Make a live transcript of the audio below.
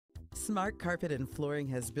Smart Carpet and Flooring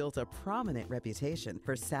has built a prominent reputation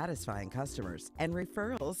for satisfying customers, and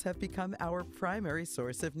referrals have become our primary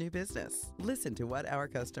source of new business. Listen to what our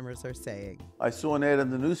customers are saying. I saw an ad in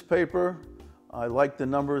the newspaper. I liked the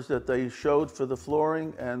numbers that they showed for the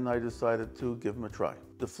flooring, and I decided to give them a try.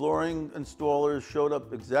 The flooring installers showed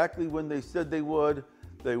up exactly when they said they would.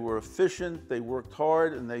 They were efficient, they worked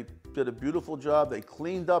hard, and they did a beautiful job. They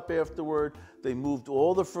cleaned up afterward. They moved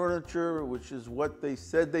all the furniture, which is what they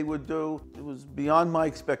said they would do. It was beyond my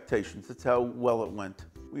expectations. That's how well it went.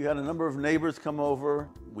 We had a number of neighbors come over.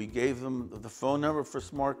 We gave them the phone number for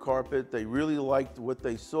Smart Carpet. They really liked what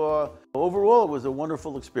they saw. Overall, it was a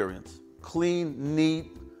wonderful experience. Clean,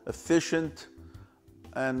 neat, efficient,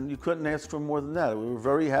 and you couldn't ask for more than that. We were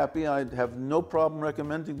very happy. I'd have no problem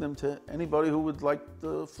recommending them to anybody who would like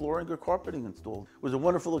the flooring or carpeting installed. It was a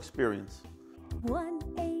wonderful experience.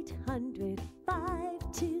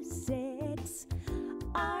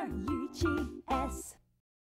 1-800-526-RUG